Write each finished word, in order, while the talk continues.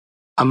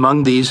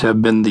Among these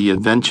have been the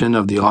invention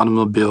of the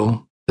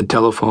automobile, the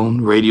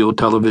telephone, radio,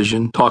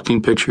 television,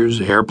 talking pictures,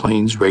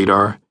 airplanes,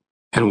 radar,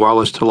 and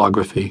wireless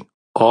telegraphy,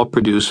 all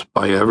produced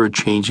by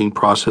ever-changing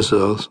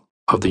processes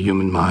of the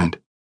human mind.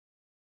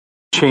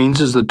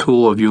 Change is the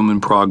tool of human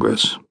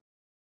progress,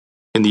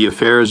 in the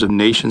affairs of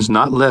nations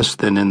not less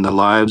than in the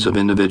lives of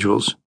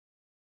individuals,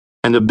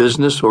 and a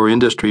business or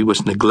industry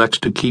which neglects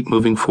to keep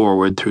moving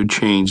forward through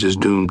change is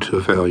doomed to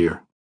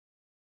failure.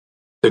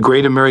 The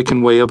great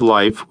American way of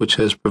life, which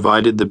has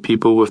provided the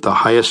people with the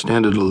highest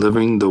standard of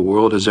living the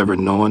world has ever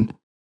known,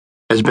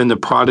 has been the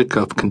product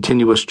of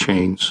continuous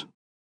change.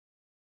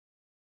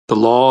 The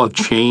law of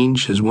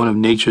change is one of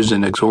nature's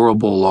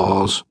inexorable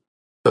laws,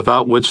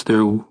 without which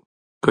there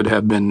could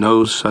have been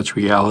no such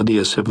reality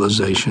as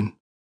civilization.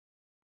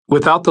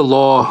 Without the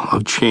law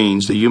of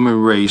change, the human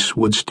race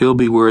would still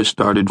be where it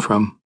started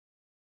from,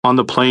 on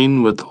the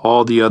plane with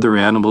all the other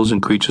animals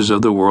and creatures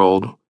of the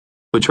world,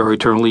 which are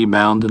eternally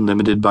bound and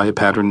limited by a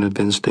pattern of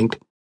instinct,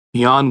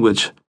 beyond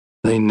which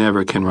they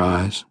never can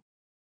rise.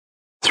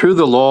 Through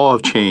the law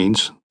of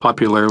change,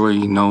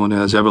 popularly known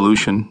as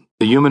evolution,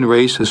 the human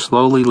race has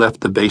slowly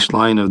left the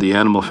baseline of the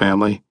animal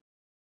family,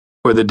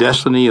 where the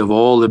destiny of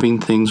all living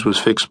things was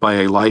fixed by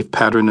a life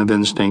pattern of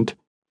instinct,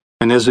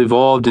 and has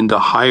evolved into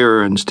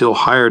higher and still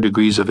higher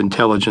degrees of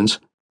intelligence,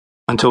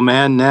 until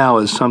man now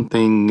is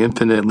something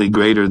infinitely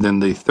greater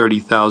than the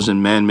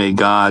 30,000 man-made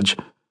gods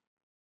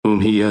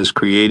whom he has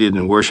created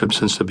and worshipped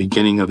since the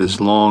beginning of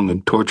his long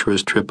and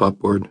tortuous trip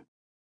upward.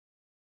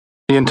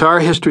 The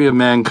entire history of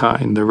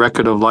mankind, the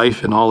record of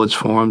life in all its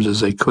forms,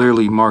 is a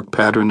clearly marked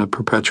pattern of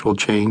perpetual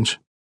change.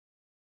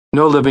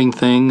 No living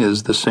thing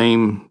is the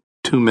same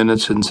 2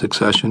 minutes in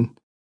succession,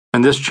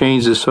 and this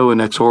change is so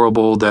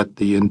inexorable that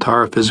the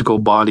entire physical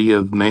body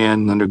of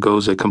man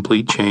undergoes a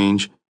complete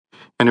change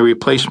and a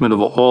replacement of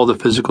all the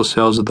physical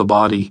cells of the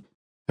body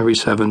every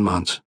 7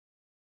 months.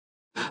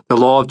 The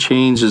law of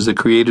change is the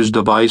Creator's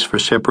device for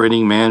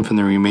separating man from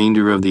the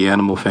remainder of the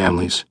animal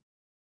families.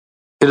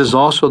 It is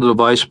also the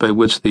device by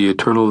which the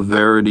eternal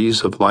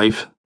verities of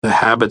life, the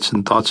habits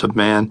and thoughts of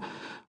man,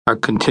 are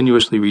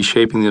continuously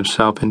reshaping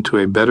themselves into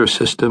a better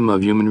system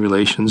of human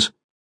relations,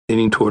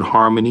 leading toward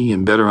harmony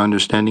and better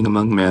understanding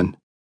among men.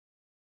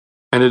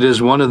 And it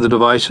is one of the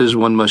devices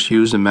one must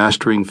use in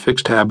mastering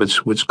fixed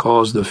habits which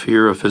cause the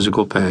fear of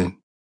physical pain.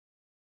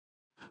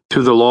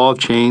 Through the law of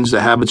change,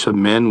 the habits of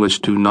men which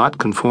do not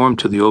conform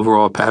to the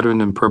overall pattern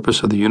and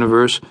purpose of the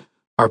universe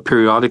are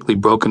periodically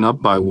broken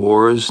up by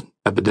wars,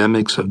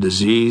 epidemics of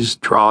disease,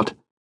 drought,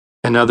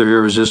 and other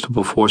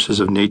irresistible forces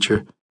of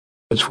nature,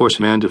 which force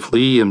man to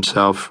flee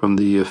himself from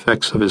the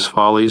effects of his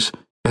follies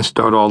and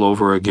start all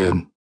over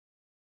again.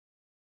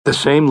 The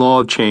same law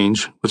of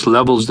change, which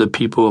levels the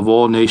people of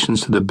all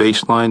nations to the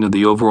baseline of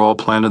the overall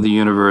plan of the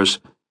universe,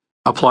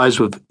 applies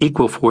with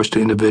equal force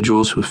to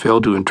individuals who fail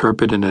to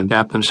interpret and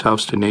adapt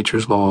themselves to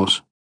nature's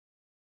laws.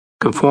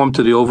 Conform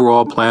to the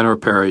overall plan or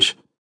perish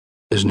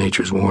is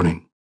nature's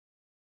warning.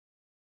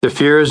 The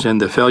fears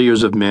and the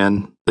failures of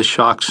men, the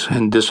shocks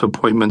and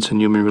disappointments in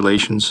human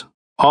relations,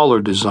 all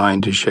are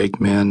designed to shake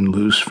man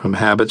loose from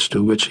habits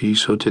to which he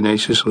so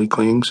tenaciously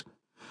clings,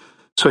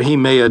 so he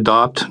may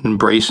adopt,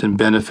 embrace, and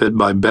benefit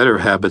by better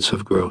habits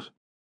of growth.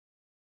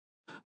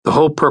 The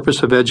whole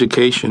purpose of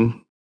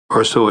education,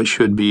 or so it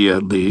should be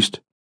at least,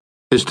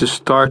 is to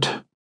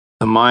start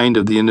the mind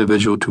of the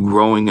individual to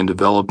growing and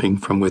developing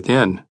from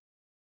within,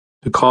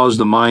 to cause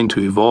the mind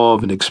to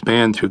evolve and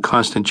expand through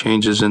constant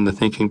changes in the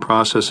thinking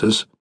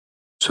processes,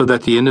 so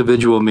that the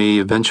individual may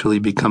eventually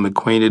become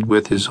acquainted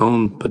with his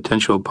own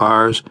potential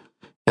powers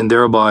and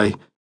thereby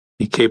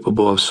be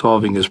capable of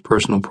solving his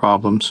personal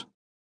problems.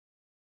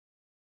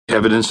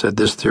 Evidence that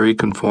this theory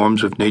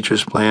conforms with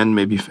nature's plan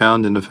may be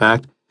found in the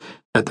fact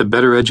that the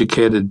better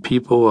educated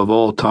people of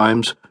all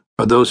times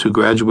are those who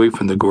graduate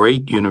from the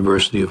great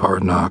University of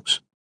Hard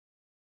Knocks,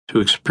 to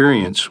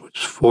experience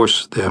which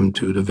force them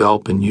to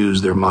develop and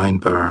use their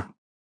mind power.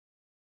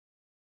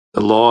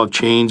 The law of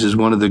change is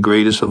one of the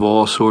greatest of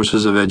all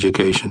sources of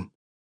education.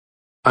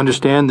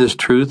 Understand this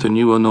truth, and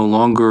you will no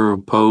longer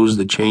oppose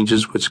the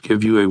changes which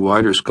give you a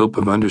wider scope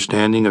of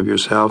understanding of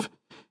yourself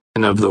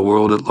and of the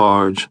world at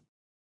large,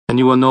 and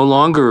you will no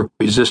longer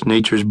resist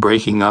nature's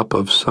breaking up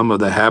of some of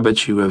the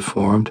habits you have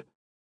formed,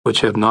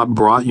 which have not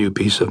brought you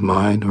peace of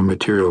mind or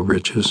material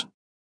riches.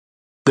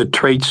 The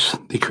traits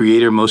the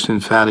Creator most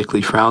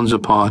emphatically frowns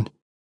upon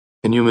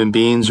in human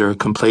beings are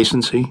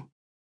complacency,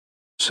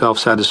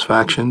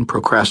 self-satisfaction,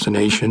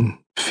 procrastination,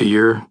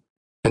 fear,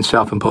 and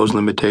self-imposed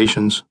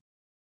limitations,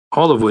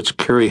 all of which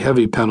carry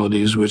heavy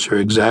penalties which are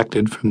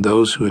exacted from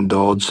those who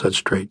indulge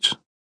such traits.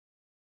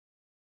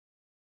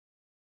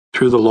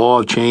 Through the law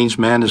of change,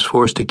 man is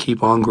forced to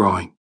keep on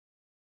growing.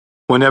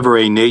 Whenever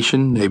a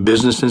nation, a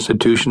business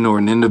institution, or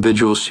an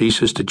individual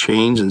ceases to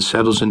change and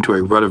settles into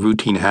a rut of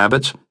routine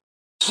habits,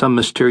 some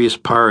mysterious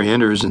power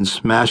enters and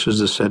smashes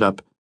the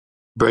setup,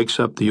 breaks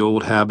up the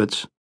old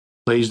habits,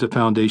 lays the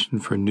foundation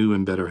for new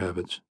and better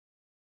habits.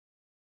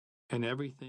 And everything